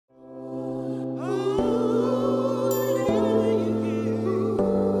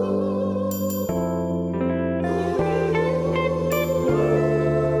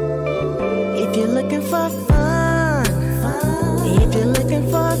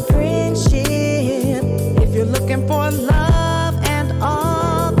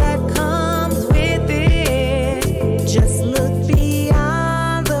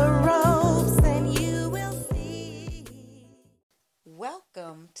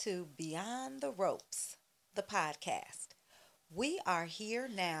to Beyond the Ropes, the podcast. We are here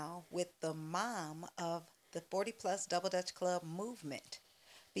now with the mom of the 40 plus Double Dutch Club movement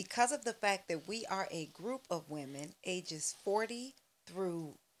because of the fact that we are a group of women ages 40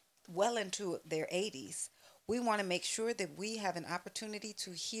 through well into their 80s. We want to make sure that we have an opportunity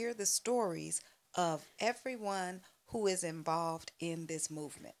to hear the stories of everyone who is involved in this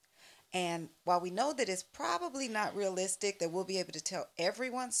movement. And while we know that it's probably not realistic that we'll be able to tell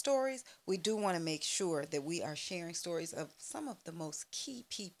everyone's stories, we do want to make sure that we are sharing stories of some of the most key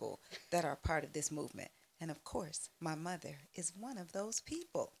people that are part of this movement. And of course, my mother is one of those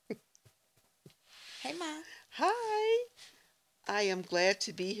people. Hey, Ma. Hi, I am glad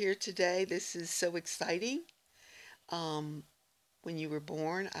to be here today. This is so exciting. Um, when you were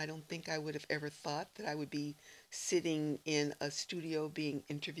born, I don't think I would have ever thought that I would be sitting in a studio being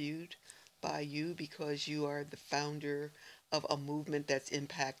interviewed by you because you are the founder of a movement that's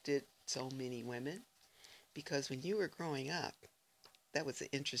impacted so many women. Because when you were growing up, that was an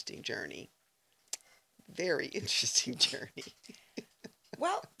interesting journey. Very interesting journey.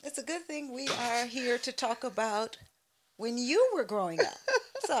 Well, it's a good thing we are here to talk about when you were growing up.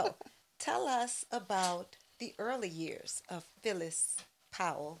 So, tell us about the early years of Phyllis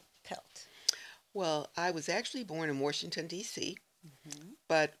Powell Pelt. Well, I was actually born in Washington, D.C., Hmm.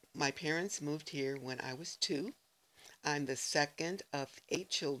 but my parents moved here when I was two. I'm the second of eight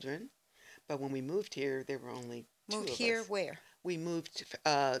children, but when we moved here, there were only two Moved of here us. where? We moved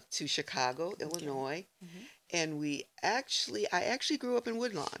to Chicago, Okay. Illinois, Hmm. and I actually grew up in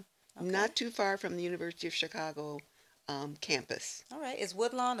Woodlawn, Okay. not too far from the University of Chicago campus. All right. Is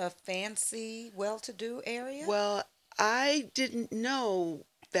Woodlawn a fancy, well to do area? Well, I didn't know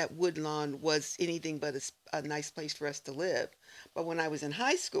that Woodlawn was anything but a nice place for us to live. But when I was in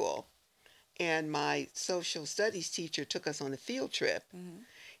high school and my social studies teacher took us on a field trip, Hmm.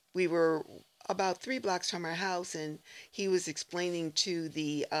 we were about 3 blocks from our house, and he was explaining to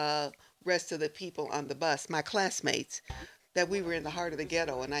the rest of the people on the bus, my classmates, that we were in the heart of the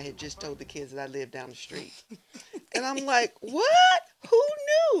ghetto, and I had just told the kids that I lived down the street. And I'm like, what? Who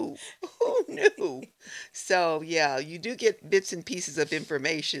knew? Who knew? So, yeah, you do get bits and pieces of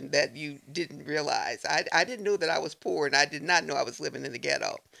information that you didn't realize. I didn't know that I was poor, and I did not know I was living in the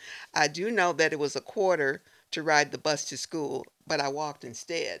ghetto. I do know that it was a quarter to ride the bus to school, but I walked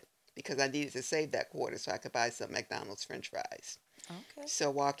instead because I needed to save that quarter so I could buy some McDonald's French fries. Okay.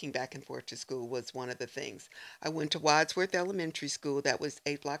 So walking back and forth to school was one of the things. I went to Wadsworth Elementary School that was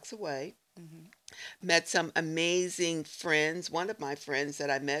 8 blocks away. Hmm. Met some amazing friends. One of my friends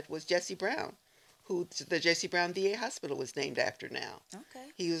that I met was Jesse Brown, who the Jesse Brown VA Hospital was named after now. Okay.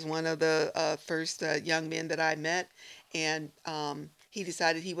 He was one of the first young men that I met, and he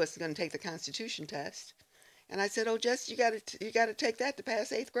decided he wasn't going to take the Constitution test. And I said, "Oh, Jesse, you got to take that to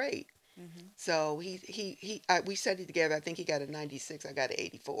pass 8th grade." Hmm. So we studied together. I think he got a 96. I got an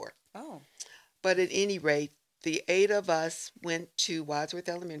 84. Oh. But at any rate, the eight of us went to Wadsworth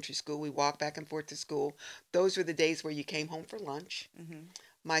Elementary School. We walked back and forth to school. Those were the days where you came home for lunch. Hmm.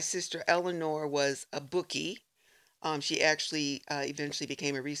 My sister Eleanor was a bookie. She actually eventually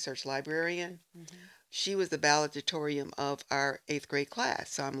became a research librarian. Hmm. She was the valedictorian of our 8th grade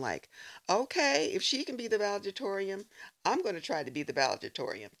class. So I'm like, okay, if she can be the valedictorian, I'm going to try to be the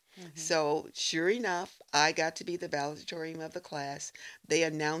valedictorian. Hmm. So sure enough, I got to be the valedictorian of the class. They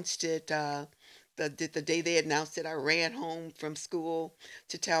announced it. The day they announced it, I ran home from school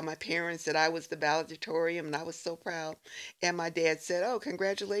to tell my parents that I was the valedictorian, and I was so proud. And my dad said, "Oh,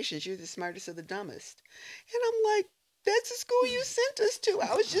 congratulations, you're the smartest of the dumbest." And I'm like, "That's the school you sent us to.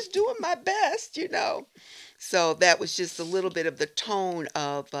 I was just doing my best." So that was just a little bit of the tone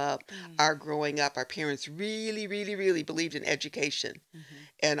of our growing up. Our parents really, really, really believed in education Hmm.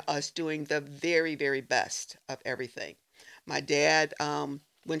 and us doing the very, very best of everything. My dad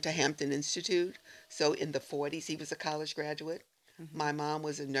went to Hampton Institute, so in the 40s, he was a college graduate. Hmm. My mom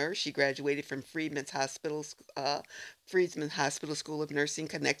was a nurse. She graduated from Freedman's Hospital School of Nursing,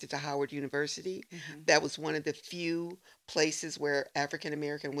 connected to Howard University. Hmm. That was one of the few places where African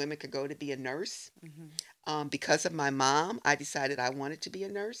American women could go to be a nurse. Hmm. Because of my mom, I decided I wanted to be a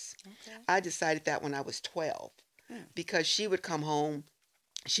nurse. Okay. I decided that when I was 12 Mm. because she would come home.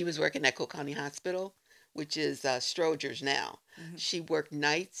 She was working at Cook County Hospital, which is Stroger's now. Hmm. She worked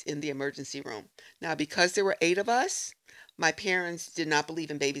nights in the emergency room. Now, because there were eight of us, my parents did not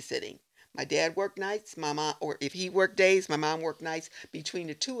believe in babysitting. My dad worked nights, my mom, or if he worked days, my mom worked nights. Between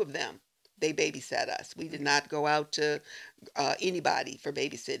the two of them, they babysat us. We did Hmm. not go out to anybody for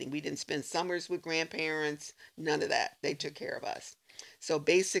babysitting. We didn't spend summers with grandparents, none of that. They took care of us. So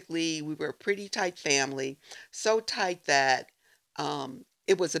basically, we were a pretty tight family, so tight that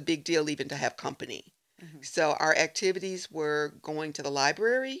it was a big deal even to have company. Hmm. So our activities were going to the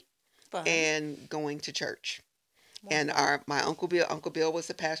library Fun. and going to church. More And fun. our my Uncle Bill was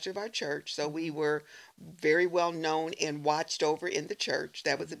the pastor of our church, so we Hmm. were very well known and watched over in the church.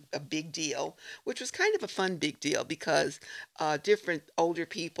 That was Hmm. a big deal, which was kind of a fun big deal because different older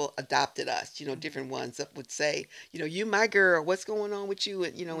people adopted us. Hmm. Different ones that would say, you my girl, what's going on with you,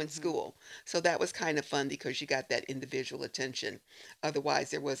 in Hmm. school. So that was kind of fun because you got that individual attention.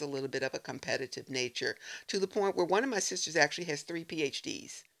 Otherwise, there was a little bit of a competitive nature to the point where one of my sisters actually has three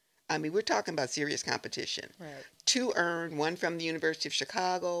PhDs. I mean, we're talking about serious competition. Right. Two earned, one from the University of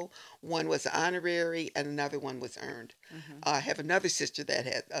Chicago, one was honorary, and another one was earned. Hmm. I have another sister that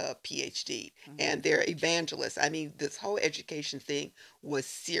had a PhD, and Hmm. they're evangelists. I mean, this whole education thing was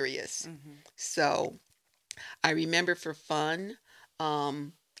serious. Hmm. So I remember for fun,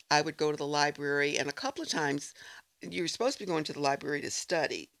 um, I would go to the library, and a couple of times you were supposed to be going to the library to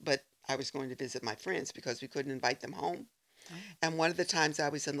study, but I was going to visit my friends because we couldn't invite them home. Oh. And one of the times I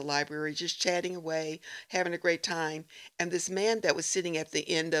was in the library just chatting away, having a great time, and this man that was sitting at the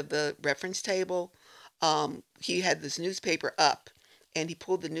end of the reference table, he had this newspaper up, and he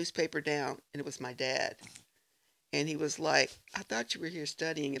pulled the newspaper down, and it was my dad. And he was like, I thought you were here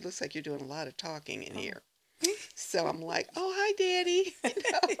studying. It looks like you're doing a lot of talking in Oh. here. So I'm like, oh, hi, Daddy.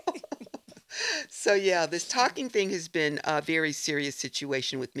 So yeah, this talking thing has been a very serious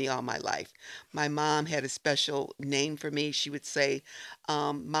situation with me all my life. My mom had a special name for me. She would say,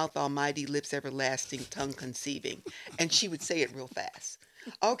 "Mouth Almighty, lips everlasting, tongue conceiving," and she would say it real fast.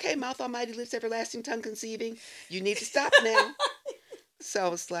 Okay, mouth almighty, lips everlasting, tongue conceiving. You need to stop now. So I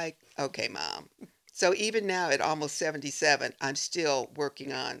was like, okay, mom. So even now at almost 77, I'm still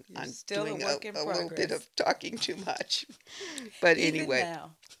working on You're on still a doing work in a little bit progress. of talking too much. But Even anyway,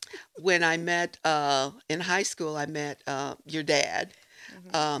 now. when I met in high school, I met your dad.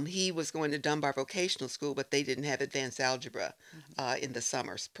 Hmm. He was going to Dunbar Vocational School, but they didn't have advanced algebra Hmm. in the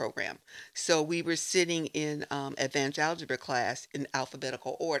summers program. So we were sitting in advanced algebra class in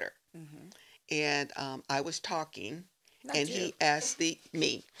alphabetical order. Hmm. And I was talking, and Not you. he asked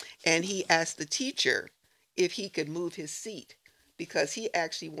and he asked the teacher if he could move his seat because he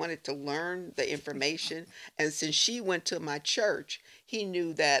actually wanted to learn the information. And since she went to my church, he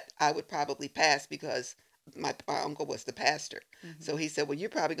knew that I would probably pass because my uncle was the pastor. So Hmm. he said, well, you're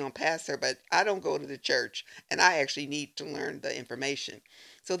probably going to pass her, but I don't go to the church and I actually need to learn the information.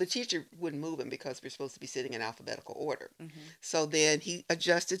 So the teacher wouldn't move him because we're supposed to be sitting in alphabetical order. Hmm. So then he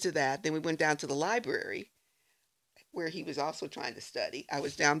adjusted to that. Then we went down to the library where he was also trying to study. I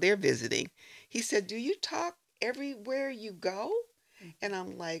was down there visiting. He said, do you talk everywhere you go? And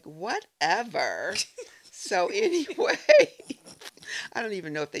I'm like, whatever. So anyway, I don't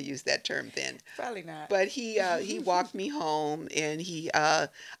even know if they used that term then. Probably not. But he walked me home, and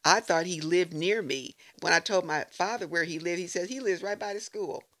I thought he lived near me. When I told my father where he lived, he says he lives right by the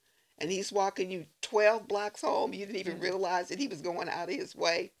school, and he's walking you 12 blocks home. You didn't even Hmm. realize that he was going out of his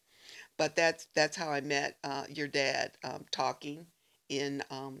way. But that's how I met your dad, talking in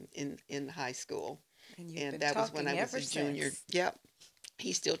high school, And you've and been that was when I talking was ever a junior. since. Yep,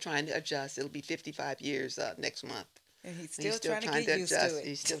 he's still trying to adjust. It'll be 55 years next month. And he's He's still still trying to trying get to used to adjust. it.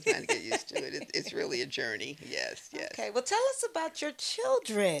 He's still trying to get used to it. It's really a journey. Yes, yes. Okay, well, tell us about your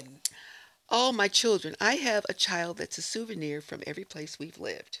children. All my children. I have a child that's a souvenir from every place we've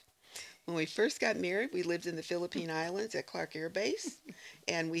lived. When we first got married, we lived in the Philippine Islands at Clark Air Base,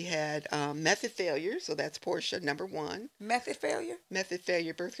 and we had method failure. So that's Portia, number one. Method failure? Method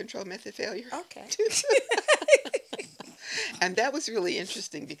failure, birth control method failure. Okay. And that was really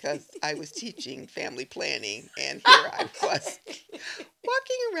interesting because I was teaching family planning, and here I was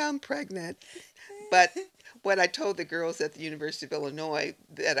walking around pregnant. But what I told the girls at the University of Illinois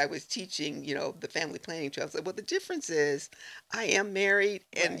that I was teaching, the family planning to, I was like, well, the difference is I am married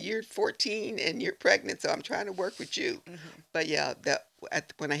and Right. you're 14 and you're pregnant, so I'm trying to work with you. Hmm. But yeah,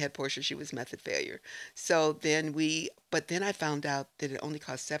 when I had Portia, she was method failure. But then I found out that it only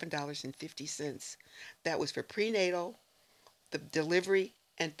cost $7.50. That was for prenatal, the delivery,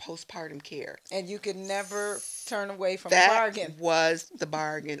 and postpartum care. And you can never turn away from a That bargain. was the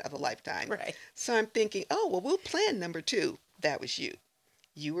bargain of a lifetime. Right. So I'm thinking, oh, well, we'll plan number two. That was you.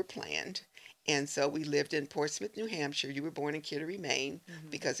 You were planned. And so we lived in Portsmouth, New Hampshire. You were born in Kittery, Maine, Hmm.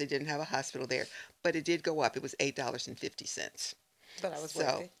 because they didn't have a hospital there. But it did go up. It was $8.50. But I was worth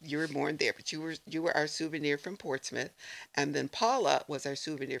So it. you were born there, but you were our souvenir from Portsmouth, and then Paula was our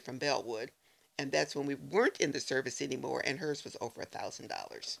souvenir from Bellwood, and that's when we weren't in the service anymore, and hers was over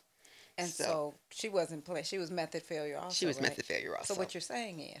 $1,000. And So so she wasn't play. She was method failure she also, was right? method failure So also. what you're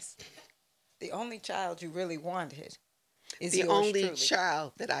saying is the only child you really wanted Is The yours only truly.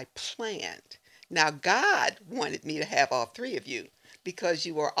 child that I planned. Now, God wanted me to have all three of you because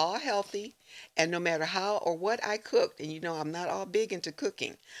you were all healthy, and no matter how or what I cooked, and I'm not all big into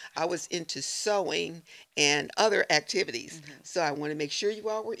cooking, I was into sewing and other activities. Hmm. So I want to make sure you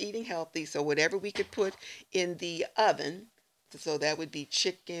all were eating healthy. So whatever we could put in the oven, so that would be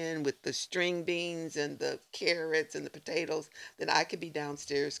chicken with the string beans and the carrots and the potatoes, then I could be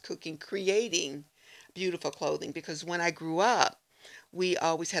downstairs cooking, creating beautiful clothing because when I grew up, we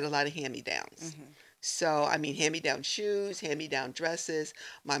always had a lot of hand-me-downs. Hmm. So, I mean, hand-me-down shoes, hand-me-down dresses.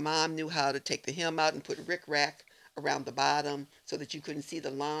 My mom knew how to take the hem out and put rick-rack around the bottom so that you couldn't see the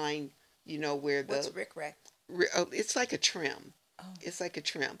line, where What's Rick Rack? it's like a trim. Oh, It's like a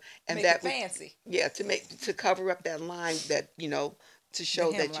trim. to And make it that would, fancy. yeah, to cover up that line that, to The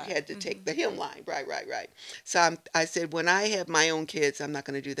show that you hemline. had to Hmm. take the hemline. Right, right, right. So I said, when I have my own kids, I'm not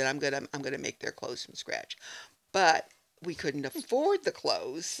going to do that. I'm gonna make their clothes from scratch. But we couldn't afford the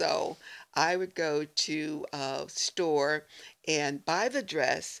clothes, so I would go to a store and buy the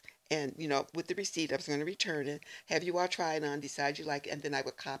dress. And with the receipt, I was going to return it, have you all try it on, decide you like it, and then I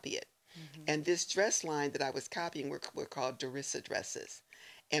would copy it. Hmm. And this dress line that I was copying were called Darissa dresses.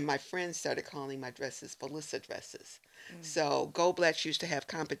 And my friends started calling my dresses Felissa dresses. Mm. So Goldblatt's used to have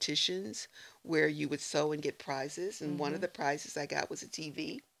competitions where you would sew and get prizes. And one of Hmm. the prizes I got was a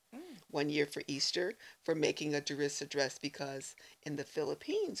TV Mm. one year for Easter for making a Darissa dress because in the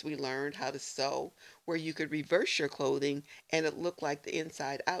Philippines we learned how to sew where you could reverse your clothing and it looked like the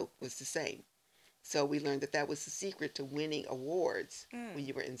inside out was the same. So we learned that that was the secret to winning awards Mm. when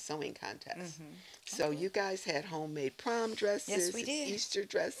you were in sewing contests. Hmm. So Okay. you guys had homemade prom Yes, we dresses and did. Easter I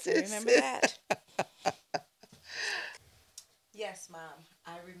dresses. remember that. Yes, Mom.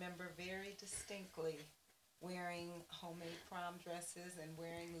 I remember very distinctly wearing homemade prom dresses and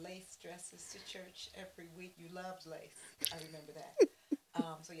wearing lace dresses to church every week. You loved lace. I remember that.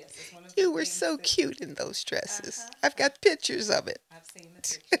 So yes, it's one of the You were things so that. cute in those Uh dresses. huh. I've got pictures of it. I've seen the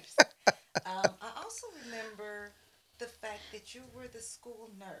pictures. I also remember the fact that you were the school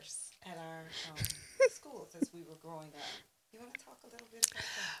nurse at our schools as we were growing up. You want to talk a little bit about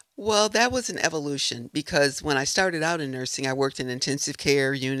that? Well, that was an evolution because when I started out in nursing, I worked in intensive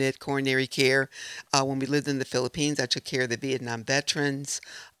care unit, coronary care. When we lived in the Philippines, I took care of the Vietnam veterans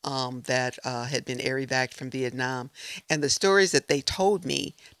that had been air evac from Vietnam. And the stories that they told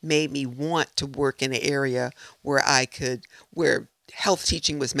me made me want to work in an area where where health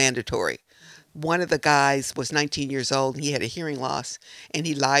teaching was mandatory. Mm-hmm. One of the guys was 19 years old and he had a hearing loss and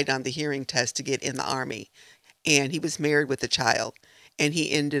he lied on the hearing test to get in the army and he was married with a child and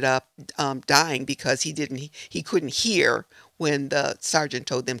he ended up dying because he couldn't hear when the sergeant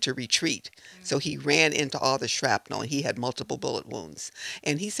told them to retreat, so he ran into all the shrapnel and he had multiple bullet wounds,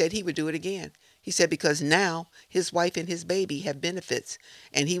 and he said he would do it again. He said because now his wife and his baby have benefits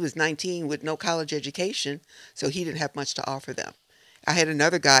and he was 19 with no college education, so he didn't have much to offer them. I had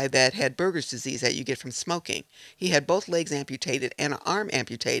another guy that had Berger's disease that you get from smoking. He had both legs amputated and an arm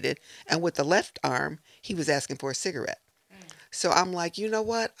amputated, and with the left arm, he was asking for a cigarette. Mm-hmm. So I'm like, you know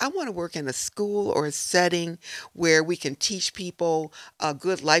what? I want to work in a school or a setting where we can teach people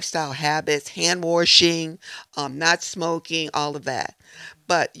good lifestyle habits, hand washing, not smoking, all of that.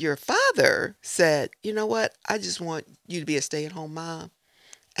 But your father said, you know what? I just want you to be a stay at home mom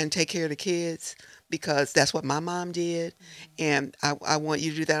and take care of the kids because that's what my mom did. Mm-hmm. And I want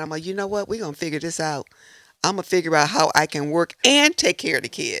you to do that. I'm like, you know what? We're going to figure this out. I'm going to figure out how I can work and take care of the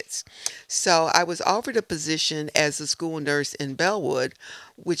kids. So I was offered a position as a school nurse in Bellwood,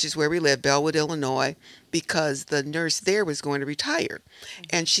 which is where we live, Bellwood, Illinois, because the nurse there was going to retire.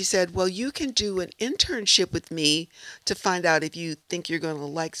 And she said, well, you can do an internship with me to find out if you think you're going to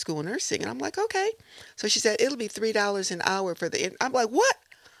like school nursing. And I'm like, okay. So she said, it'll be $3 an hour for the, I'm like, what?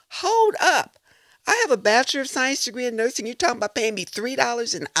 Hold up. I have a Bachelor of Science degree in nursing. You're talking about paying me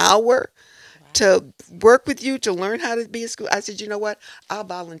 $3 an hour Wow. to work with you to learn how to be a school. I said, you know what? I'll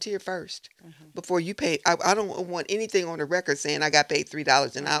volunteer first Mm-hmm. before you pay. I don't want anything on the record saying I got paid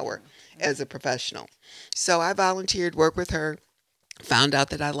 $3 an hour Mm-hmm. as a professional. So I volunteered, worked with her, found out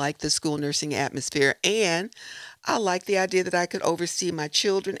that I liked the school nursing atmosphere, and I liked the idea that I could oversee my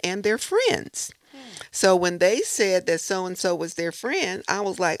children and their friends. Mm-hmm. So when they said that so and so was their friend, I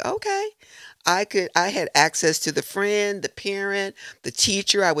was like, okay. I had access to the friend, the parent, the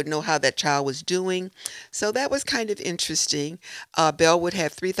teacher. I would know how that child was doing. So that was kind of interesting. Bell would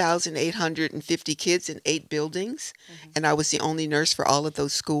have 3,850 kids in 8 buildings, Mm-hmm. and I was the only nurse for all of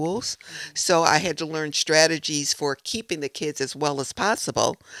those schools. Mm-hmm. So I had to learn strategies for keeping the kids as well as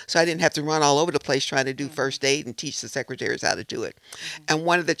possible. So I didn't have to run all over the place trying to do Mm-hmm. first aid and teach the secretaries how to do it. Mm-hmm. And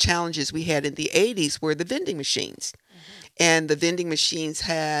one of the challenges we had in the 80s were the vending machines. Hmm. And the vending machines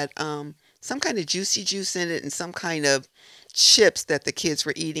had some kind of juicy juice in it and some kind of chips that the kids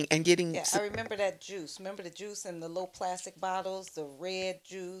were eating and getting. Yeah, I remember that juice. Remember the juice in the little plastic bottles, the red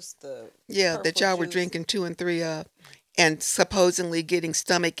juice, the Yeah, that purple y'all were juice. drinking two and three of, and supposedly getting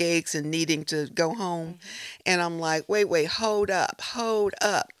stomach aches and needing to go home. Hmm. And I'm like, wait, wait, hold up, hold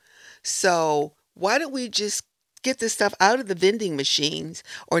up. So why don't we just get this stuff out of the vending machines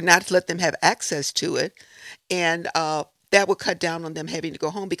or not let them have access to it? And that would cut down on them having to go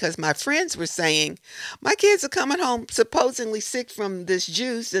home because my friends were saying, my kids are coming home supposedly sick from this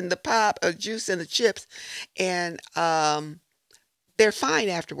juice and the pop, juice and the chips. And they're fine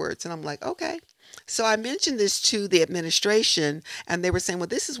afterwards. And I'm like, okay. So I mentioned this to the administration, and they were saying, well,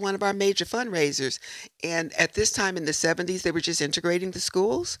 this is one of our major fundraisers. And at this time in the 70s, they were just integrating the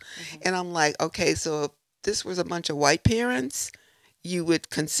schools. Hmm. And I'm like, okay, so if this was a bunch of white parents, you would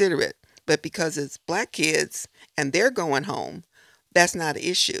consider it. But because it's black kids and they're going home, that's not an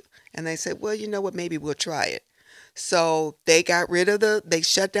issue. And they said, well, you know what, maybe we'll try it. So they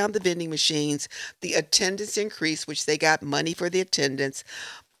shut down the vending machines. The attendance increased, which they got money for the attendance.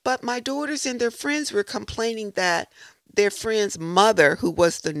 But my daughters and their friends were complaining that their friend's mother, who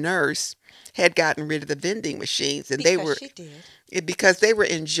was the nurse, had gotten rid of the vending machines, and Because she did. because they were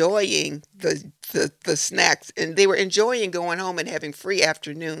enjoying the snacks and they were enjoying going home and having free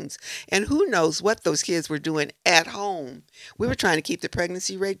afternoons. And who knows what those kids were doing at home. We were trying to keep the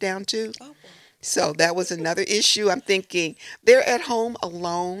pregnancy rate down too. Oh boy. So that was another issue. I'm thinking they're at home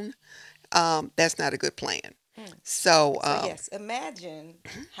alone. That's not a good plan. Mm. So, So yes, imagine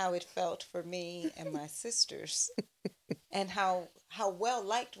how it felt for me and my sisters, and how well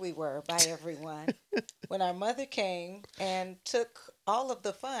liked we were by everyone when our mother came and took all of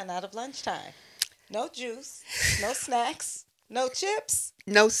the fun out of lunchtime. No juice, no snacks, no chips.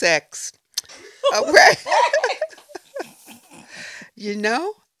 no sex. All right. You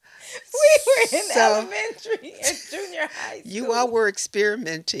know? We were in So elementary and junior high you all school. were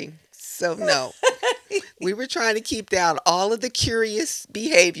experimenting. So, no. We were trying to keep down all of the curious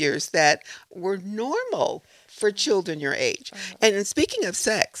behaviors that were normal for children your age. And in speaking of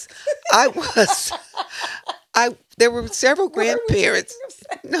sex, I was I there were several Were we speaking grandparents. of sex?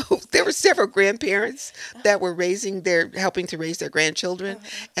 No, there were several grandparents that were helping to raise their grandchildren.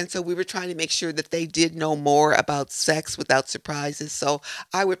 Uh-huh. And so we were trying to make sure that they did know more about sex without surprises. So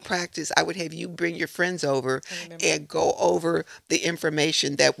I would have you bring your friends over I remember. and go over the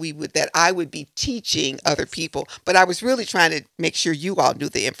information that I would be teaching other Yes. people. But I was really trying to make sure you all knew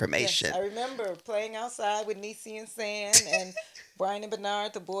the Yes, information. I remember playing outside with Niecy and San and Brian and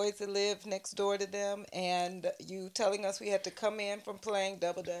Bernard, the boys that lived next door to them, and you telling us we had to come in from playing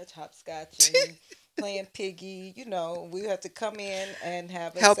double dutch, hopscotch, and playing piggy. We had to come in and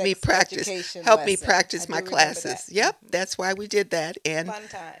have a sex education Help me lesson. I practice do my remember that. classes. Yep, that's why we did that. And Fun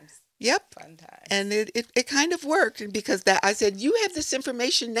times. yep. Fun And times. it kind of worked because that I said, you have this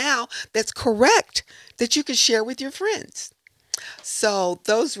information now that's correct that you can share with your friends. So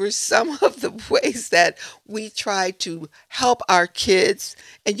those were some of the ways that we tried to help our kids.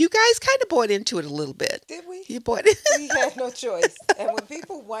 And you guys kind of bought into it a little bit. Did we? You bought it. We had no choice. And when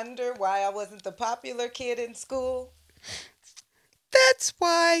people wonder why I wasn't the popular kid in school, That's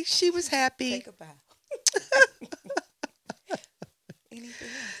why she was happy. take a bow. Anything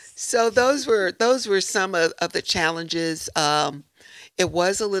else? So those were some of the challenges. It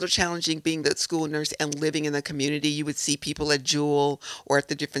was a little challenging being the school nurse and living in the community. You would see people at Jewel or at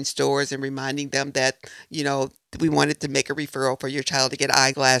the different stores and reminding them that, we wanted to make a referral for your child to get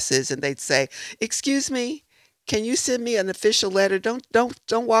eyeglasses, and they'd say, "Excuse me, can you send me an official letter? Don't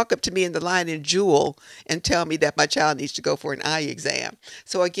walk up to me in the line in Jewel and tell me that my child needs to go for an eye exam."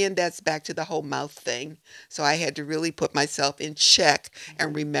 So again, that's back to the whole mouth thing. So I had to really put myself in check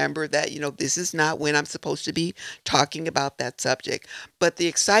and remember that, this is not when I'm supposed to be talking about that subject. But the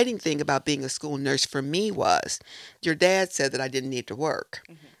exciting thing about being a school nurse for me was your dad said that I didn't need to work.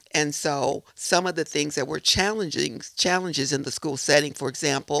 Hmm. And so some of the things that were challenges in the school setting, for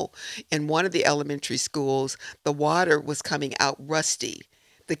example, in one of the elementary schools, the water was coming out rusty.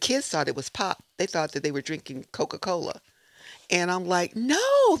 The kids thought it was pop. They thought that they were drinking Coca-Cola. And I'm like,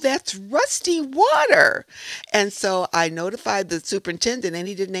 no, that's rusty water. And so I notified the superintendent and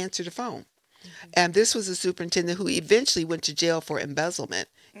he didn't answer the phone. Hmm. And this was a superintendent who eventually went to jail for embezzlement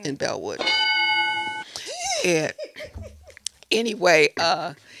in Bellwood. And anyway,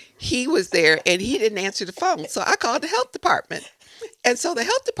 he was there and he didn't answer the phone. So I called the health department. And so the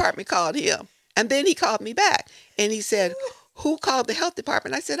health department called him. And then he called me back and he said, who called the health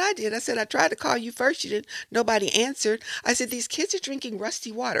department? I said, I did. I said, I tried to call you first. You didn't. Nobody answered. I said, these kids are drinking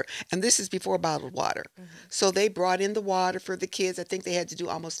rusty water. And this is before bottled water. Mm-hmm. So they brought in the water for the kids. I think they had to do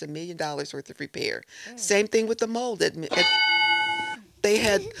almost $1 million worth of repair. Mm. Same thing with the mold. They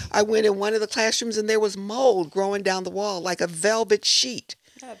had, I went in one of the classrooms and there was mold growing down the wall like a velvet sheet.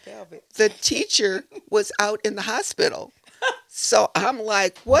 Not velvet. The teacher was out in the hospital. So I'm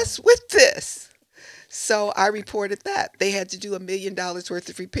like, what's with this? So I reported that. They had to do $1 million worth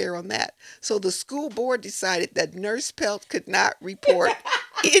of repair on that. So the school board decided that Nurse Pelt could not report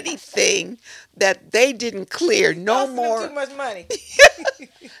anything that they didn't clear. No Costing them more, too much money.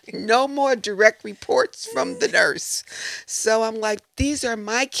 no more direct reports from the nurse. So I'm like, these are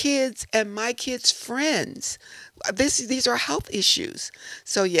my kids and my kids' friends. These are health issues.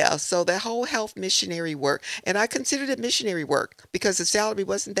 So yeah, so that whole health missionary work, and I considered it missionary work because the salary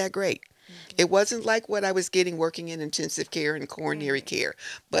wasn't that great. It wasn't like what I was getting working in intensive care and coronary care.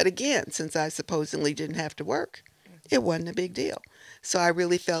 But again, since I supposedly didn't have to work, it wasn't a big deal. So I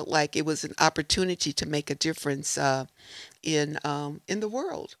really felt like it was an opportunity to make a difference in the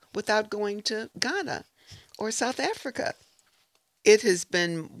world without going to Ghana or South Africa. It has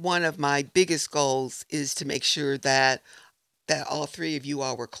been one of my biggest goals is to make sure that all three of you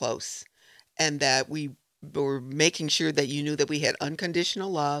all were close and that we were making sure that you knew that we had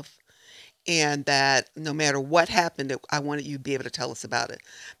unconditional love and that no matter what happened, that I wanted you to be able to tell us about it.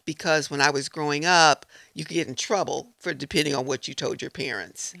 Because when I was growing up, you could get in trouble for depending on what you told your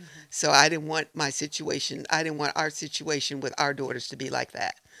parents. Mm-hmm. So I didn't want my situation, I didn't want our situation with our daughters to be like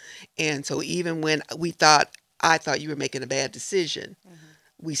that. And so even when I thought you were making a bad decision, Mm-hmm.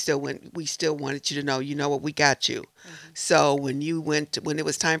 we still wanted you to know, you know what, we got you. Mm-hmm. So when it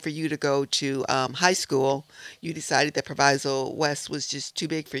was time for you to go to high school, you decided that Proviso West was just too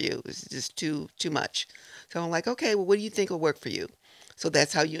big for you. It was just too much. So I'm like, okay, well, what do you think will work for you? So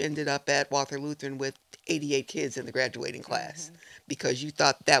that's how you ended up at Walther Lutheran with 88 kids in the graduating class Mm-hmm. because you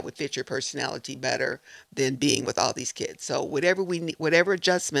thought that would fit your personality better than being with all these kids. So whatever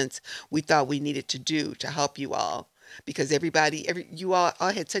adjustments we thought we needed to do to help you all, because you all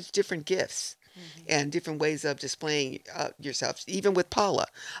had such different gifts Mm-hmm. and different ways of displaying yourselves. Even with Paula,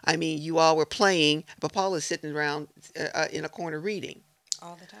 I mean, you all were playing, but Paula's sitting around in a corner reading.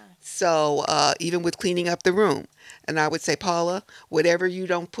 All the time. So even with cleaning up the room, and I would say, Paula, whatever you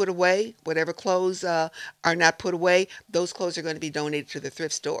don't put away, whatever clothes are not put away, those clothes are going to be donated to the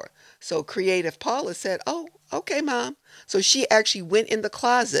thrift store. So creative Paula said, oh, okay, Mom. So she actually went in the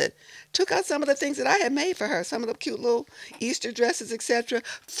closet, took out some of the things that I had made for her, some of the cute little Easter dresses, etc.,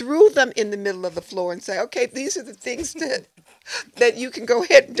 threw them in the middle of the floor and say, okay, these are the things that you can go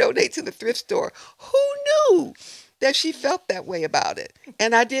ahead and donate to the thrift store. Who knew that she felt that way about it?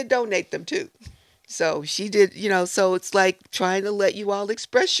 And I did donate them too. So she did, so it's like trying to let you all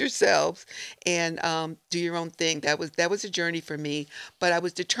express yourselves and do your own thing. That was a journey for me, but I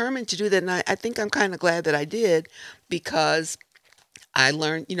was determined to do that. And I think I'm kind of glad that I did because I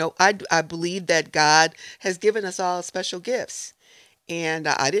learned, I believe that God has given us all special gifts. And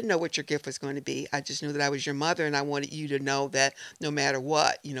I didn't know what your gift was going to be. I just knew that I was your mother, and I wanted you to know that no matter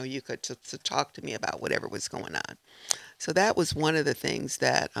what, you could to talk to me about whatever was going on. So that was one of the things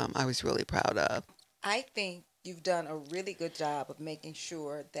that I was really proud of. I think you've done a really good job of making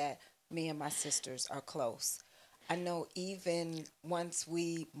sure that me and my sisters are close. I know even once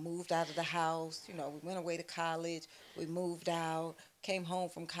we moved out of the house, we went away to college, we moved out, came home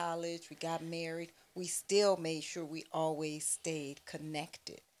from college, we got married, we still made sure we always stayed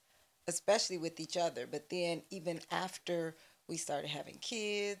connected, especially with each other. But then even after we started having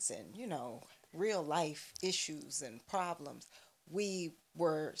kids and, real life issues and problems, we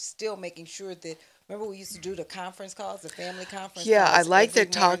were still making sure that, remember we used to do the conference calls, the family conference Yeah, I calls like every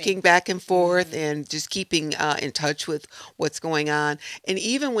that morning. talking back and forth Hmm. and just keeping in touch with what's going on. And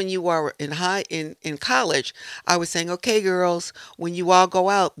even when you are in college, I was saying, okay, girls, when you all go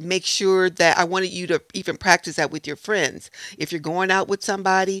out, make sure that I wanted you to even practice that with your friends. If you're going out with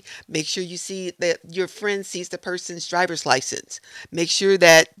somebody, make sure you see that your friend sees the person's driver's license. Make sure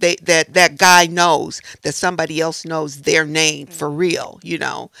that that guy knows that somebody else knows their name for Hmm. real.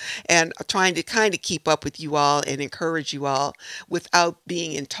 And trying to kind of keep up with you all and encourage you all without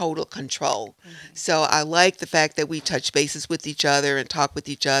being in total control. Hmm. So I like the fact that we touch bases with each other and talk with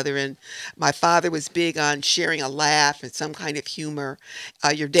each other. And my father was big on sharing a laugh and some kind of humor.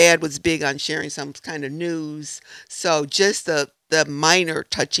 Your dad was big on sharing some kind of news. So just the minor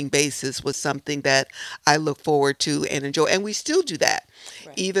touching bases was something that I look forward to and enjoy. And we still do that,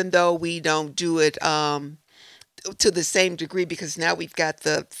 Right. even though we don't do it to the same degree, because now we've got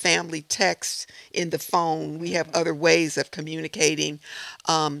the family text in the phone. We have Mm-hmm. other ways of communicating.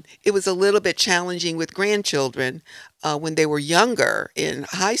 It was a little bit challenging with grandchildren when they were younger in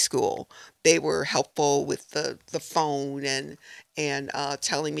high school. They were helpful with the phone and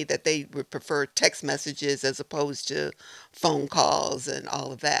telling me that they would prefer text messages as opposed to phone calls and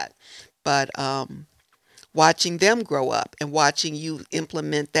all of that. But watching them grow up and watching you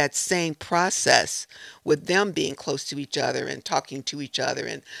implement that same process with them being close to each other and talking to each other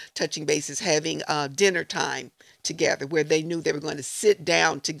and touching bases, having dinner time together where they knew they were going to sit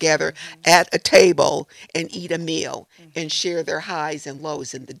down together Mm-hmm. at a table and eat a meal and Mm-hmm. share their highs and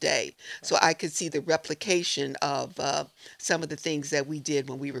lows in the day. So Right. I could see the replication of some of the things that we did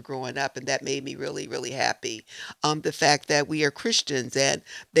when we were growing up, and that made me really, really happy. The fact that we are Christians and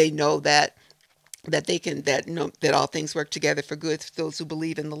they know that they can that know that all things work together for good for those who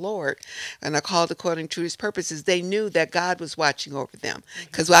believe in the Lord and are called according to his purposes. They knew that God was watching over them.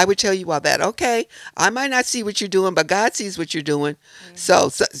 Because Mm-hmm. I would tell you all that, okay, I might not see what you're doing, but God sees what you're doing. Mm-hmm.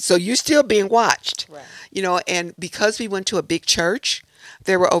 So you're still being watched. Right. And because we went to a big church,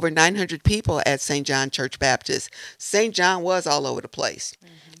 there were over 900 people at St. John Church Baptist. St. John was all over the place.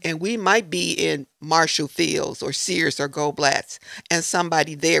 Mm-hmm. And we might be in Marshall Fields or Sears or Goldblatt's, and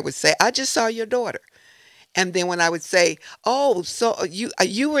somebody there would say, I just saw your daughter. And then when I would say, "Oh, so you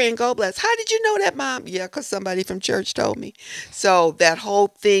were in Goldblatt's? How did you know that, Mom?" Yeah, because somebody from church told me. So that whole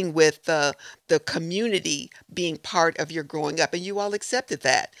thing with the community being part of your growing up, and you all accepted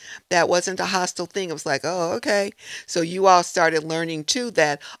that. That wasn't a hostile thing. It was like, "Oh, okay." So you all started learning too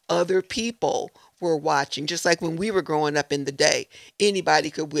that other people were watching, just like when we were growing up in the day. Anybody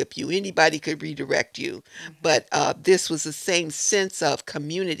could whip you, anybody could redirect you, Mm-hmm. but this was the same sense of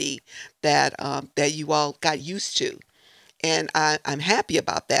community that you all got used to. And I'm happy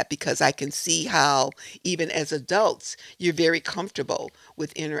about that because I can see how, even as adults, you're very comfortable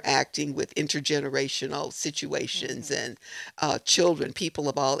with interacting with intergenerational situations Mm-hmm. and children, people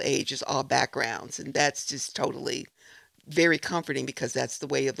of all ages, all backgrounds. And that's just totally very comforting because that's the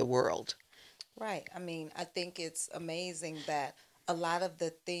way of the world. Right. I mean, I think it's amazing that a lot of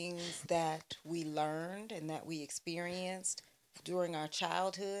the things that we learned and that we experienced during our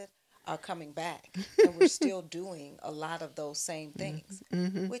childhood are coming back, and we're still doing a lot of those same things,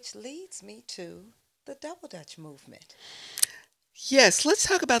 Hmm. which leads me to the Double Dutch movement. Yes, let's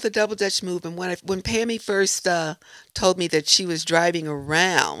talk about the Double Dutch movement. When Pammy first told me that she was driving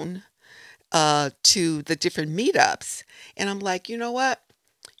around to the different meetups. And I'm like, you know what?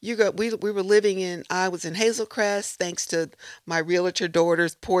 We were living in, I was in Hazelcrest, thanks to my realtor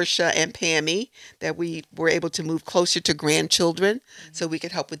daughters, Portia and Pammy, that we were able to move closer to grandchildren so Mm-hmm. we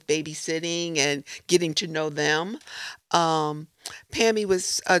could help with babysitting and getting to know them. Um, Pammy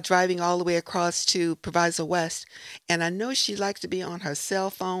was driving all the way across to Proviso West, and I know she likes to be on her cell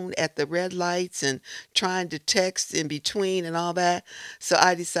phone at the red lights and trying to text in between and all that. So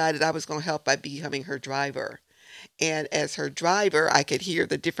I decided I was going to help by becoming her driver. And as her driver, I could hear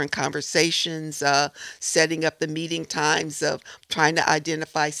the different conversations, setting up the meeting times of trying to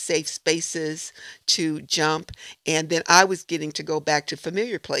identify safe spaces to jump. And then I was getting to go back to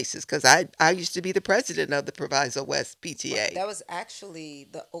familiar places because I used to be the president of the Proviso West Right. PTA. That was actually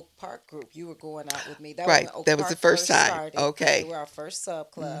the Oak Park group. You were going out with me. That was Right. when Oak That was the Park first first time. started. They Okay. were our first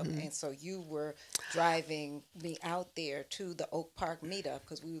sub club. Hmm. And so you were driving me out there to the Oak Park meetup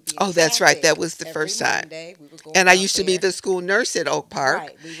because we would be in Oh, that's right. traffic That was the every first time. Monday. We were And going I out used to be there. the school nurse at Oak Park,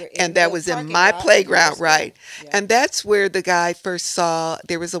 Right. We were and in that the was in parking my lot of your playground, right? school. Yep. And that's where the guy first saw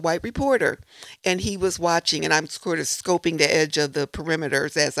there was a white reporter, and he was watching, and I'm sort of scoping the edge of the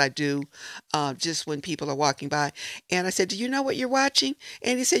perimeters as I do, just when people are walking by. And I said, "Do you know what you're watching?"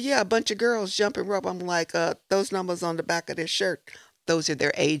 And he said, "Yeah, a bunch of girls jumping rope." I'm like, "Those numbers on the back of their shirt, those are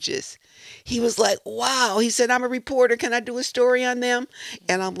their ages." He was like, "Wow." He said, "I'm a reporter. Can I do a story on them?"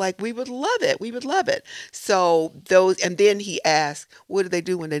 And I'm Hmm. like, "We would love it. We would love it." So and then he asked, "What do they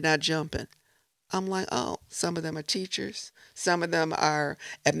do when they're not jumping?" I'm like, "Oh, some of them are teachers. Some of them are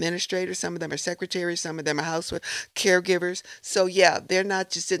administrators. Some of them are secretaries. Some of them are housework caregivers." So yeah, they're not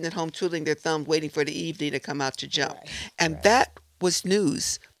just sitting at home twiddling their thumbs waiting for the evening to come out to jump. Right. And Right. that was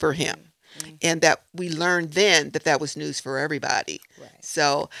news for him. Mm-hmm. And that we learned then that that was news for everybody. Right.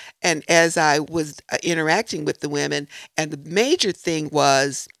 So, and as I was interacting with the women, and the major thing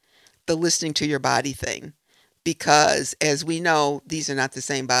was the listening to your body thing. Because as we know, these are not the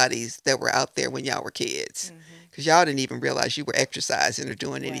same bodies that were out there when y'all were kids. Mm-hmm. Because y'all didn't even realize you were exercising or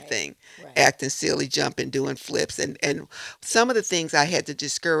doing Right. anything, Right. acting silly, jumping, doing flips. And some of the things I had to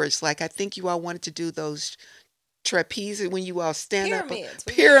discourage, like I think you all wanted to do those trapeze when you all stand up, Pyramids.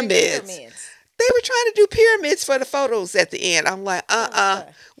 We were doing pyramids. pyramids. They were trying to do pyramids for the photos at the end. I'm like,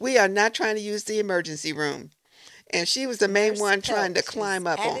 Okay. we are not trying to use the emergency room. And she was the main Nurse one trying to Pelt is climb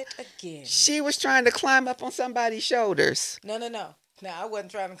up at on. it again. She was trying to climb up on somebody's shoulders. No, no, no. No, I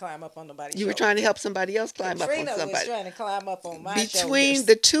wasn't trying to climb up on nobody's You were trying to shoulders. help somebody else climb up on Katrina was somebody. trying to climb up on my Between shoulders.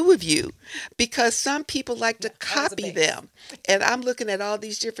 the two of you, because some people like to No, I was a copy base. them. And I'm looking at all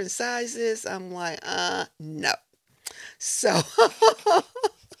these different sizes. I'm like, no. So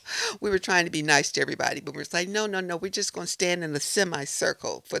we were trying to be nice to everybody, but we were like, no, no, no, we're just going to stand in a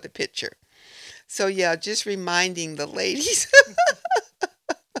semicircle for the picture. So yeah, just reminding the ladies,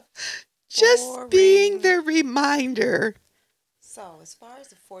 just being Boring. the reminder. So, as far as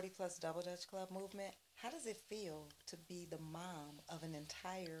the 40 plus Double Dutch Club movement, how does it feel to be the mom of an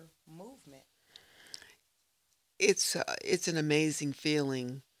entire movement? It's an amazing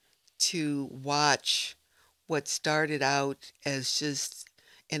feeling to watch what started out as just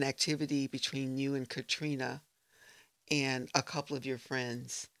an activity between you and Katrina and a couple of your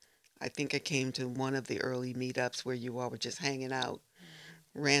friends. I think I came to one of the early meetups where you all were just hanging out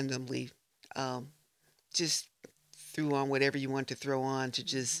randomly, um, just threw on whatever you want to throw on to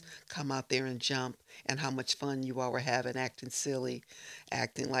just Mm-hmm. come out there and jump, and how much fun you all were having acting silly,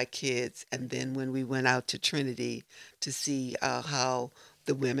 acting like kids. And then when we went out to Trinity to see how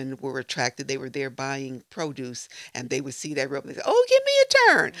the women were attracted, they were there buying produce, and they would see that rope and they say, "Oh, give me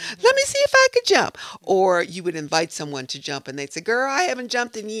a turn. Let me Mm-hmm. see if I could jump." Or Mm-hmm. you would invite someone to jump, and they'd say, "Girl, I haven't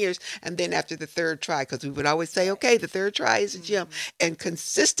jumped in years." And then after the third try, because we would always say, Right. "Okay, the third try is a jump," Mm-hmm. and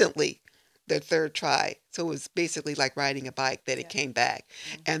consistently the third try. So it was basically like riding a bike that it Yeah. came back.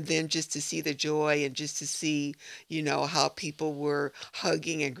 And Mm-hmm. then just to see the joy and just to see, how people were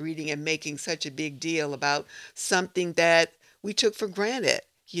hugging and greeting and making such a big deal about something that we took for granted,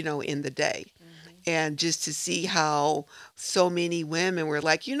 in the day. Mm-hmm. And just to see how so many women were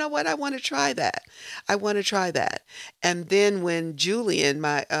like, you know what, I want to try that. I want to try that. And then when Julian,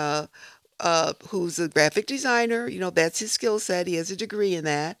 who's a graphic designer, that's his skill set. He has a degree in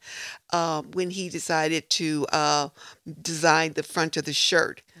that. When he decided to design the front of the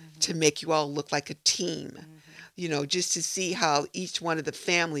shirt to Mm-hmm. make you all look like a team, Mm-hmm. just to see how each one of the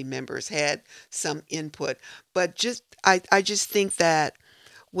family members had some input. But I just think that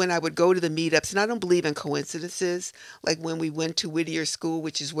when I would go to the meetups, and I don't believe in coincidences, like when we went to Whittier School,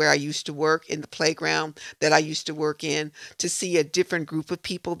 which is where I used to work, in the playground that I used to work in, to see a different group of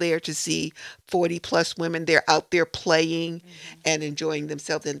people there, to see 40 plus women, they're out there playing Mm-hmm. and enjoying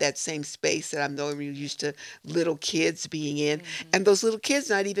themselves in that same space that I'm normally used to little kids being in, Mm-hmm. and those little kids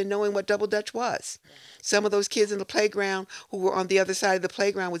not even knowing what double dutch was. Right. Some of those kids in the playground who were on the other side of the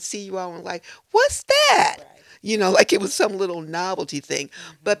playground would see you all and like, what's that? Right. Like it was some little novelty thing.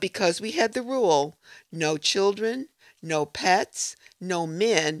 Mm-hmm. But because we had the rule, no children, no pets, no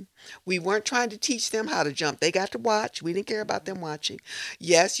men, we weren't trying to teach them how to jump. They got to watch. We didn't care about Mm-hmm. them watching.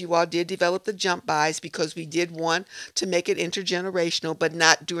 Yes, you all did develop the jump buys because we did want to make it intergenerational, but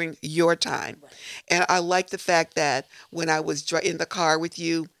not during your time. Right. And I like the fact that when I was in the car with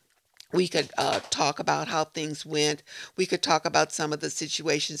you, we could talk about how things went. We could talk about some of the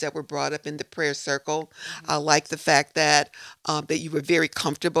situations that were brought up in the prayer circle. I Mm-hmm. like the fact that you were very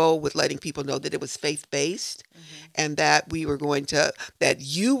comfortable with letting people know that it was faith based, Mm-hmm. and that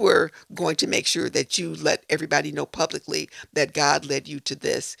you were going to make sure that you let everybody know publicly that God led you to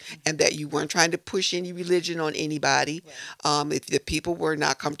this, and Mm-hmm. that you weren't trying to push any religion on anybody. Right. If the people were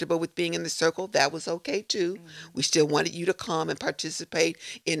not comfortable with being in the circle, that was okay too. Mm-hmm. We still wanted you to come and participate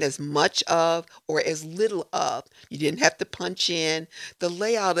in as much of or as little of. You didn't have to punch in. The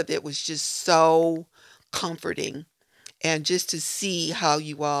layout of it was just so comforting. And just to see how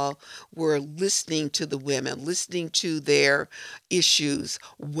you all were listening to the women, listening to their issues,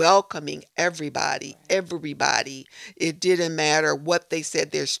 welcoming everybody, Right. everybody. It didn't matter what they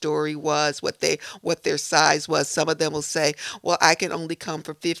said their story was, what their size was. Some of them will say, "Well, I can only come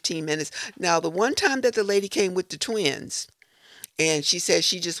for 15 minutes." Now, the one time that the lady came with the twins, and she said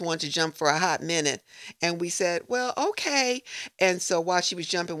she just wanted to jump for a hot minute. And we said, well, okay. And so while she was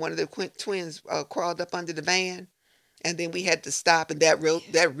jumping, one of the twins crawled up under the van. And then we had to stop, and that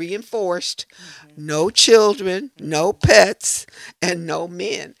reinforced Mm-hmm. no children, no Mm-hmm. pets, and no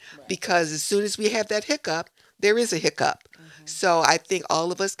men. Right. Because as soon as we have that hiccup, there is a hiccup. Mm-hmm. So I think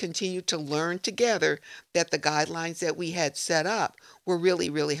all of us continue to learn together that the guidelines that we had set up were really,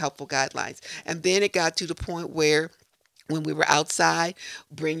 really helpful guidelines. Right. And then it got to the point where when we were outside,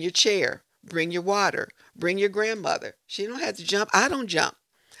 bring your chair, bring your water, bring your grandmother. She don't have to jump. I don't jump.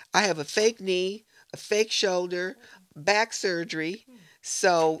 I have a fake knee, a fake shoulder, back surgery.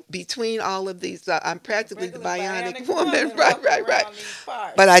 So between all of these, I'm practically the Regular bionic bionic woman. woman Right, walking right, right. around these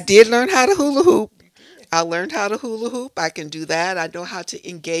But I parts. did learn how to hula hoop. You did. I learned how to hula hoop. I can do that. I know how to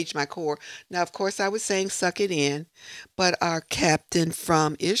engage my core. Now, of course, I was saying suck it in, but our captain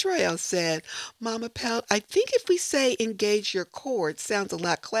from Israel said, Mama Pelt, I think if we say engage your core, it sounds a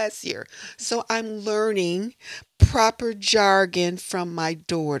lot classier. So I'm learning proper jargon from my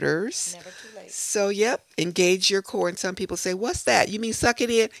daughters. Never too late. So, yep, engage your core. And some people say, what's that? You mean suck it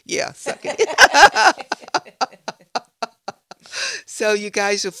in? Yeah, suck it in. So you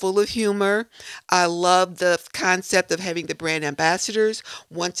guys are full of humor. I love the concept of having the brand ambassadors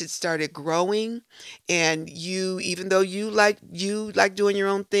once it started growing. And you, even though you like doing your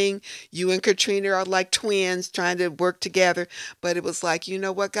own thing, you and Katrina are like twins trying to work together. But it was like, you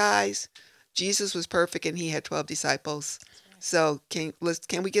know what, guys? Jesus was perfect and he had 12 disciples. That's right. So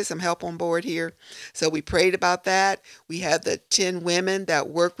can we get some help on board here? So we prayed about that. We had the 10 women that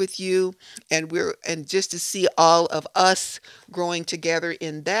work with you, and just to see all of us growing together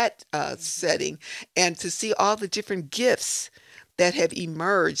in that Mm-hmm. setting, and to see all the different gifts that have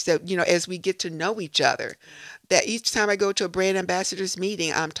emerged, that as we get to know each other, that each time I go to a brand ambassadors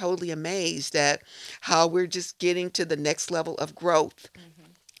meeting, I'm totally amazed at how we're just getting to the next level of growth,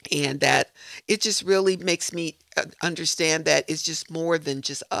 Mm-hmm. and that it just really makes me understand that it's just more than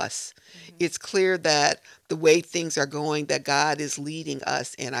just us. Mm-hmm. It's clear that the way things are going, that God is leading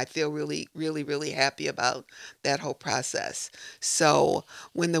us, and I feel really, really, really happy about that whole process. So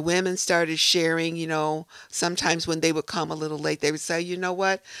when the women started sharing, sometimes when they would come a little late, they would say, you know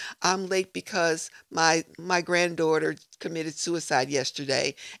what, I'm late because my granddaughter committed suicide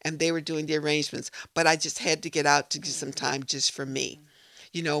yesterday, and they were doing the arrangements, but I just had to get out to get some Mm-hmm. time just for me. Mm-hmm.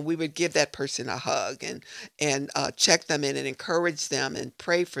 We would give that person a hug, and check them in and encourage them and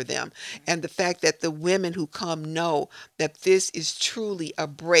pray for them. And the fact that the women who come know that this is truly a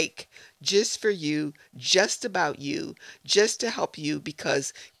break just for you, just about you, just to help you,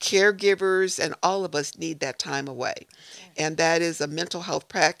 because caregivers and all of us need that time away. That's right. And that is a mental health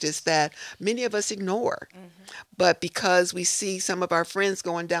practice that many of us ignore. Mm-hmm. But because we see some of our friends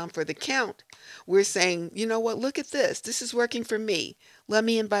going down for the count, we're saying, you know what, look at this. This is working for me. Let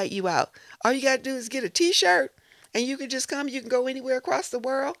me invite you out. All you got to do is get a t shirt and you can just come. You can go anywhere across the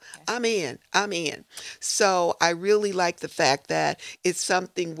world. That's I'm it. in. I'm in. So I really like the fact that it's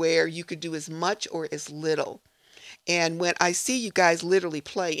something where you could do as much or as little. And when I see you guys literally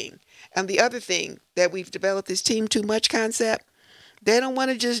playing, and the other thing that we've developed this team too much concept, they don't want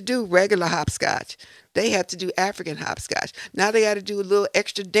to just do regular hopscotch. They have to do African hopscotch. Now they got to do a little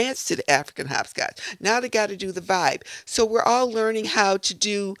extra dance to the African hopscotch. Now they got to do the vibe. So we're all learning how to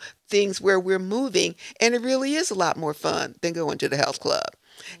do things where we're moving, and it really is a lot more fun than going to the health club.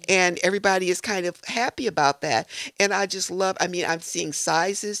 Mm-hmm. And everybody is kind of happy about that. And I just love, I mean, I'm seeing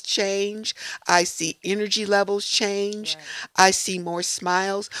sizes change. I see energy levels change. Right. I see more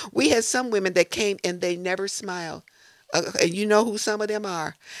smiles. We had some women that came and they never smiled. And you know who some of them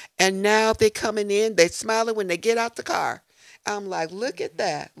are. And now they're coming in, they're smiling when they get out the car. I'm like, look at Mm-hmm.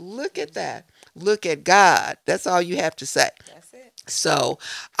 that. Look at Mm-hmm. that. Look at God. That's all you have to say. That's it. So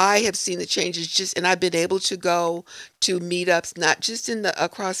I have seen the changes, and I've been able to go to meetups, not just in the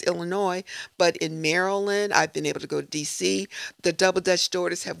across Illinois, but in Maryland. I've been able to go to DC. The Double Dutch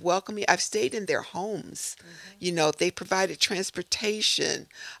daughters have welcomed me. I've stayed in their homes. Mm-hmm. They provided transportation,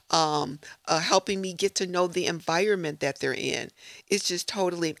 helping me get to know the environment that they're in. It's just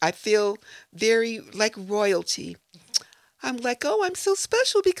totally, I feel very like royalty. I'm like, oh, I'm so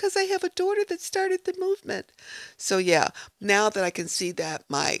special because I have a daughter that started the movement. So, yeah, now that I can see that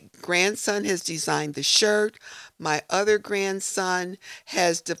my grandson has designed the shirt, my other grandson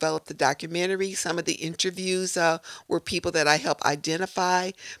has developed the documentary. Some of the interviews were people that I helped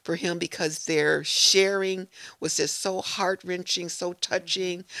identify for him because their sharing was just so heart wrenching, so Mm-hmm.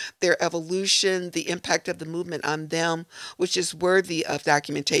 touching. Their evolution, the impact of the movement on them was just worthy of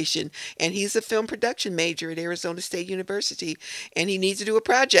documentation. And he's a film production major at Arizona State University, and he needs to do a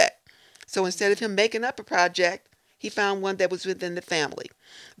project. So instead of Mm-hmm. him making up a project, he found one that was within the family.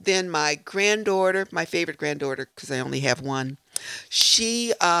 Then my granddaughter, my favorite granddaughter, because I only have one,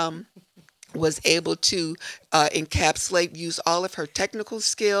 she was able to encapsulate, use all of her technical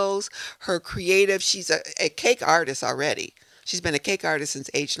skills, her creative. She's a cake artist already. She's been a cake artist since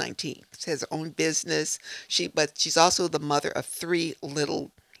age 19. She has her own business. But she's also the mother of three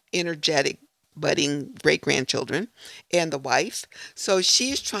little energetic budding great grandchildren and the wife. So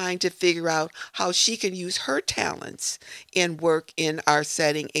she's trying to figure out how she can use her talents and work in our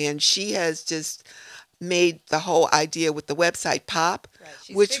setting. And she has just made the whole idea with the website pop, Right.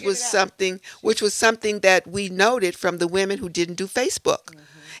 She's which figured was it out. something She's. that we noted from the women who didn't do Facebook. Mm-hmm.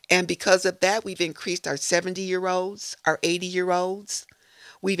 And because of that, we've increased our 70-year-olds, our 80-year-olds.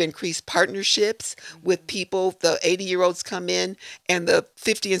 We've increased partnerships with Mm-hmm. people. The 80-year-olds come in, and the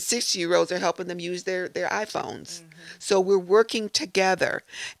 50 and 60-year-olds are helping them use their iPhones. Mm-hmm. So we're working together.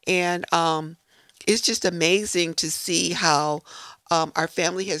 And it's just amazing to see how our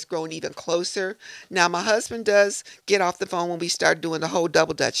family has grown even closer. Now, my husband does get off the phone when we start doing the whole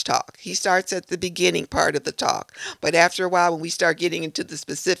double Dutch talk. He starts at the beginning part of the talk. But after a while, when we start getting into the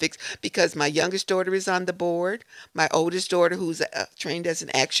specifics, because my youngest daughter is on the board, my oldest daughter, who's trained as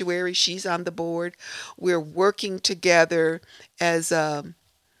an actuary, she's on the board. We're working together as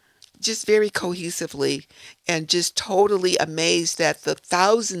just very cohesively, and just totally amazed at the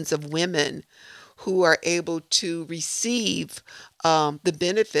thousands of women who are able to receive the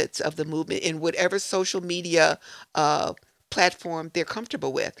benefits of the movement in whatever social media uh, platform they're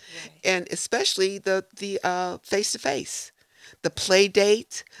comfortable with, Right. and especially the face to face, the play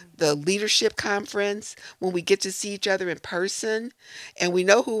date, the Mm-hmm. leadership conference, when we get to see each other in person, and we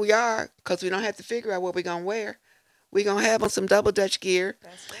know who we are because we don't have to figure out what we're gonna wear. We're gonna have on some double dutch gear,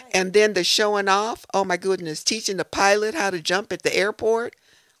 That's right. and then the showing off. Oh my goodness, teaching the pilot how to jump at the airport.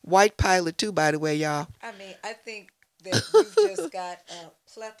 White pilot too, by the way, y'all. I mean, I think that you've just got a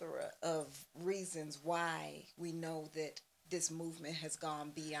plethora of reasons why we know that this movement has gone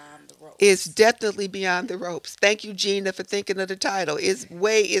beyond the It's ropes. definitely beyond the ropes. Thank you, Gina, for thinking of the title.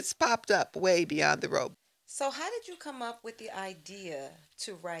 It's popped up way beyond the rope. So, how did you come up with the idea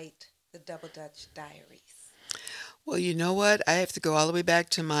to write the Double Dutch Diaries? Well, you know what? I have to go all the way back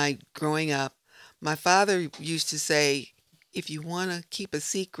to my growing up. My father used to say, if you want to keep a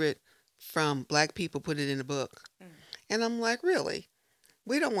secret from black people, put it in a book. Mm, And I'm like, really?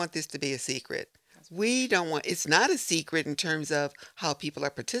 We don't want this to be a secret. that's right. We don't want, it's not a secret in terms of how people are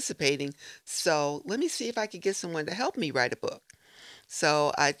participating. So let me see if I could get someone to help me write a book.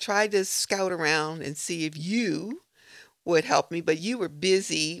 So I tried to scout around and see if you would help me, but you were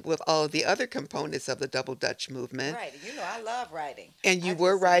busy with all of the other components of the double Dutch movement. Right. You know, I love writing. And I you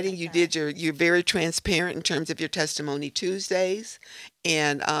were just didn't writing, have time. you're very transparent in terms of your testimony Tuesdays,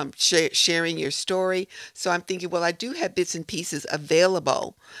 and sharing your story. So I'm thinking, well, I do have bits and pieces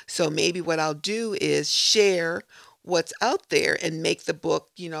available. So maybe what I'll do is share what's out there and make the book,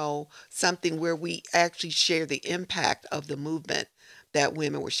 something where we actually share the impact of the movement that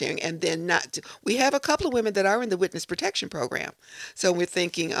women were sharing. And then not, we have a couple of women that are in the witness protection program. So we're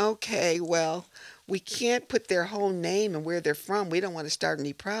thinking, okay, well, we can't put their whole name and where they're from. We don't want to start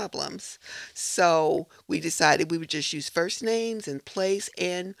any problems. So we decided we would just use first names and place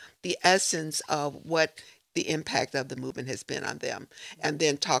and the essence of what the impact of the movement has been on them, and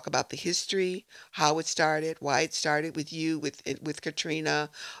then talk about the history, how it started, why it started with you, with Katrina,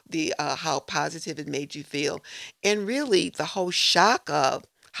 the how positive it made you feel, and really the whole shock of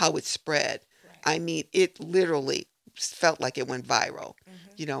how it spread. Right. I mean, it literally felt like it went viral,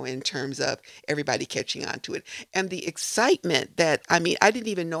 Mm-hmm. in terms of everybody catching on to it. And the excitement that, I mean, I didn't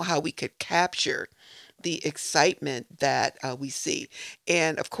even know how we could capture the excitement that we see.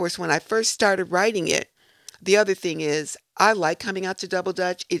 And of course, when I first started writing it, the other thing is, I like coming out to Double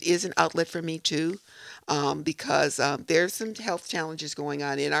Dutch. It is an outlet for me too, because there's some health challenges going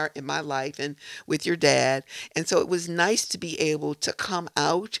on in my life and with your dad, and so it was nice to be able to come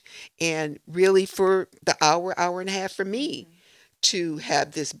out and really for the hour and a half for me Mm-hmm. to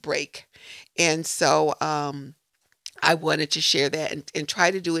have this break, and so I wanted to share that and try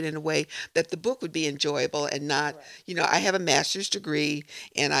to do it in a way that the book would be enjoyable and not, Right. I have a master's degree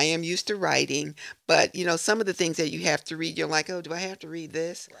and I am used to writing, but some of the things that you have to read, you're like, oh, do I have to read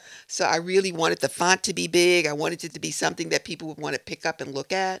this? Right. So I really wanted the font to be big. I wanted it to be something that people would want to pick up and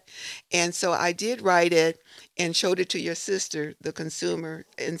look at. And so I did write it and showed it to your sister, the consumer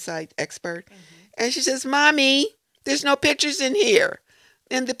insight expert. Mm-hmm. And she says, Mommy, there's no pictures in here.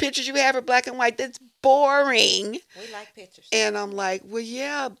 And the pictures you have are black and white. That's boring. We like pictures. And I'm like, well,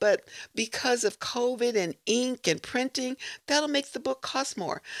 yeah, but because of COVID and ink and printing, that'll make the book cost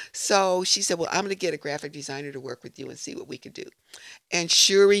more. So she said, well, I'm going to get a graphic designer to work with you and see what we could do. And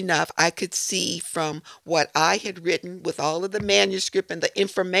sure enough, I could see from what I had written with all of the manuscript and the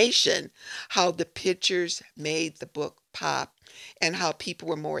information how the pictures made the book pop and how people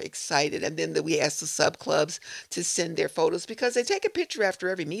were more excited. And then we asked the sub clubs to send their photos because they take a picture after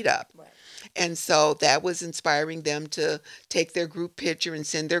every meetup. Right. And so that was inspiring them to take their group picture and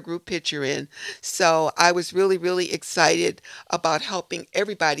send their group picture in. So I was really, really excited about helping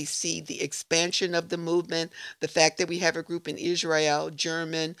everybody see the expansion of the movement, the fact that we have a group in Israel,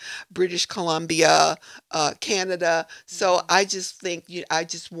 German, British Columbia, Canada. So Mm-hmm. I just think I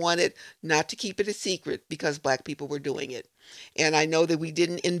just wanted not to keep it a secret because Black people were doing it. And I know that we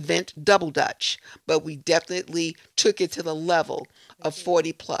didn't invent double Dutch, but we definitely took it to the level We of did.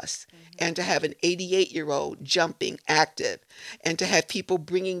 40 plus. Mm-hmm. And to have an 88-year-old jumping active, and to have people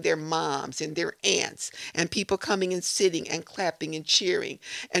bringing their moms and their aunts, and people coming and sitting and clapping and cheering,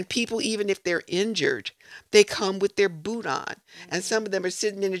 and people, even if they're injured, they come with their boot on. And Mm-hmm. some of them are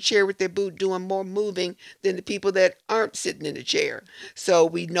sitting in a chair with their boot doing more moving than the people that aren't sitting in a chair. So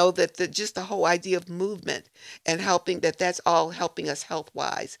we know that just the whole idea of movement and helping, that's all helping us health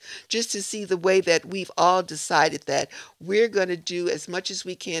wise. Just to see the way that we've all decided that we're going to do as much as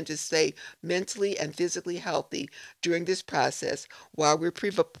we can to stay mentally and physically healthy during this process, while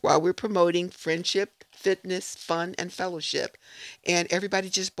we're promoting friendship, fitness, fun, and fellowship. And everybody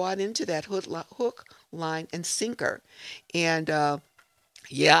just bought into that hook, line, and sinker. And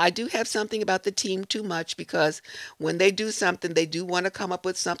yeah, I do have something about the team too much, because when they do something, they do want to come up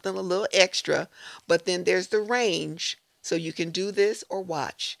with something a little extra. But then there's the range. So you can do this or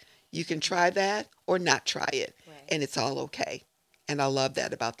watch. You can Mm-hmm. try that or not try it. Right. And it's all okay. And I love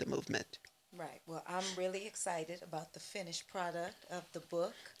that about the movement. Right. Well, I'm really excited about the finished product of the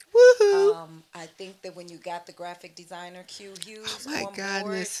book. Woohoo! I think that when you got the graphic designer Q Oh Hughes my on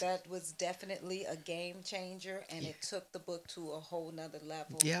board, goodness. that was definitely a game changer and it took the book to a whole nother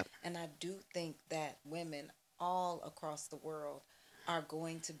level. Yep. And I do think that women all across the world are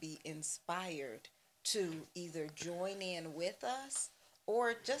going to be inspired to either join in with us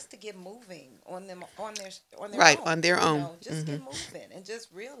or just to get moving on their Right, own. on their You own. know, just Hmm. get moving and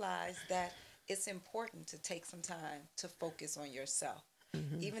just realize that it's important to take some time to focus on yourself,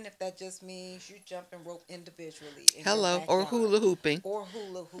 Hmm. even if that just means you jumping rope individually in your Hello. Or backyard hula hooping. or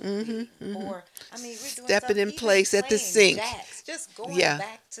hula Hmm. hooping, Hmm. or I mean we're doing Stepping stuff in even place at the playing sink. jacks, just going Yeah.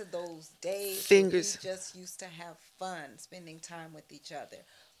 back to those days where we Fingers. just used to have fun spending time with each other.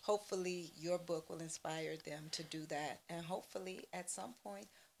 Hopefully your book will inspire them to do that, and hopefully at some point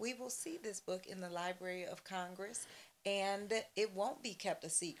we will see this book in the Library of Congress and it won't be kept a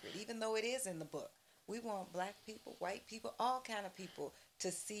secret even though it is in the book. We want black people, white people, all kind of people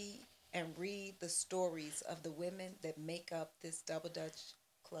to see and read the stories of the women that make up this Double Dutch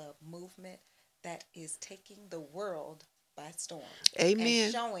Club movement that is taking the world by storm and Amen.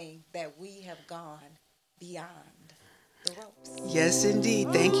 showing that we have gone beyond the ropes. Yes,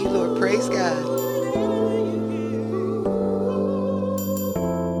 indeed. Thank you, Lord. Praise God.